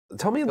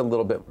Tell me a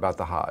little bit about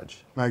the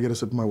Hajj. Can I get a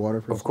sip of my water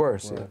first? Of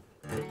course, yeah.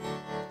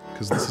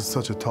 Because this is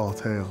such a tall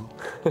tale.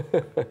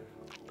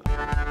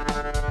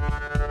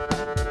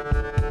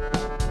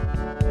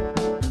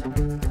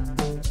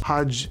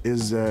 Hajj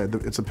is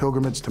it's a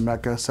pilgrimage to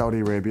Mecca, Saudi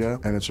Arabia,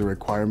 and it's a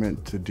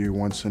requirement to do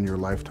once in your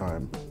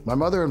lifetime. My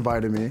mother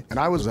invited me, and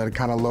I was at a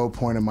kind of low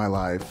point in my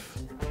life.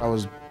 I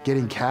was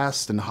getting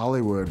cast in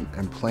Hollywood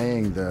and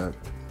playing the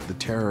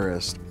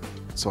terrorist,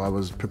 so I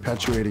was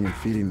perpetuating and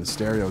feeding the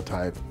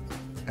stereotype.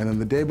 And then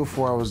the day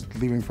before I was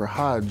leaving for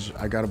Hajj,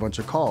 I got a bunch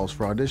of calls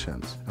for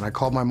auditions. And I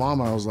called my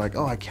mom and I was like,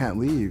 oh, I can't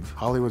leave.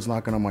 Hollywood's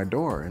knocking on my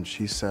door. And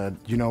she said,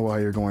 you know why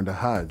you're going to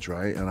Hajj,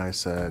 right? And I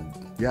said,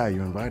 yeah,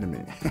 you invited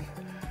me.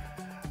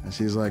 And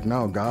she's like,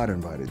 no, God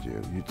invited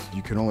you.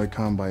 You can only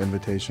come by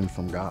invitation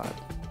from God.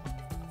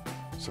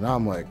 So now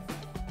I'm like,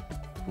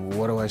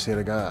 what do I say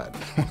to God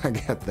when I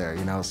get there?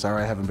 You know,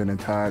 sorry I haven't been in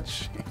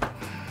touch.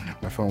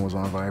 My phone was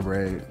on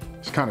vibrate.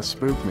 Just kind of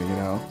spooked me, you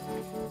know?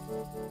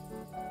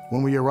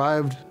 When we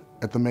arrived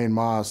at the main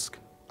mosque,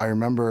 I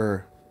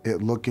remember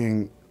it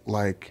looking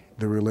like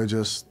the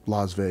religious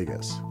Las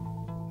Vegas.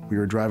 We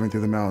were driving through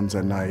the mountains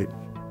at night.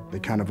 They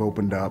kind of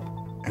opened up,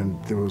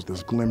 and there was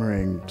this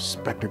glimmering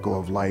spectacle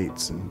of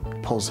lights and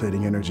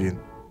pulsating energy.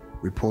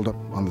 We pulled up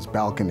on this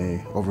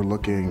balcony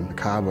overlooking the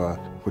Kaaba,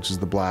 which is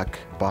the black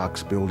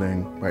box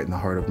building right in the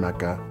heart of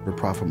Mecca, where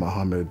Prophet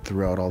Muhammad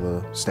threw out all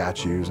the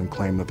statues and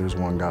claimed that there's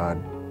one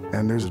God.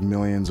 And there's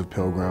millions of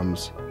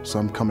pilgrims,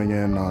 some coming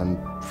in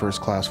on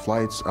first-class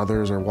flights,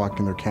 others are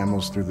walking their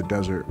camels through the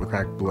desert with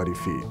cracked, bloody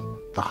feet.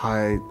 The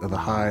high of the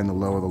high and the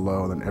low of the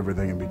low, and then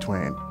everything in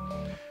between.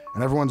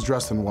 And everyone's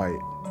dressed in white.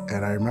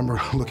 And I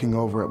remember looking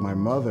over at my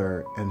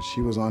mother, and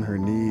she was on her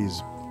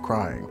knees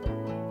crying.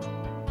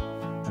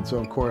 And so,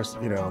 of course,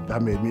 you know,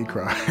 that made me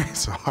cry.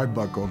 So I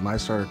buckled and I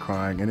started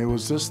crying. And it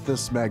was just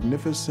this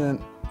magnificent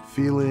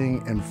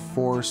feeling and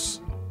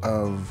force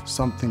of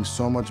something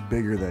so much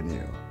bigger than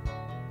you.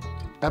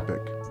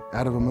 Epic,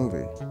 out of a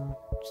movie.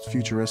 It's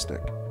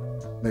futuristic.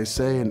 They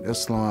say in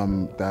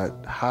Islam that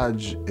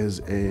Hajj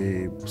is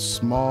a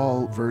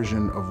small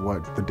version of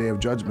what the Day of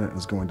Judgment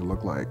is going to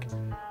look like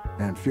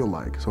and feel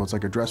like. So it's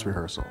like a dress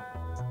rehearsal.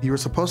 You were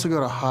supposed to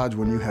go to Hajj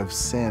when you have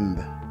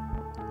sinned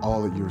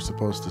all that you were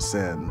supposed to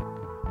sin,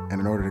 and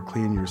in order to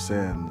clean your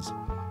sins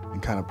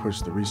and kind of push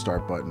the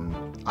restart button.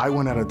 I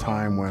went at a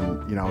time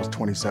when, you know, I was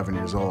 27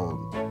 years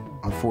old.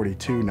 I'm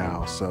 42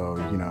 now, so,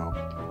 you know,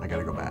 I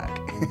gotta go back.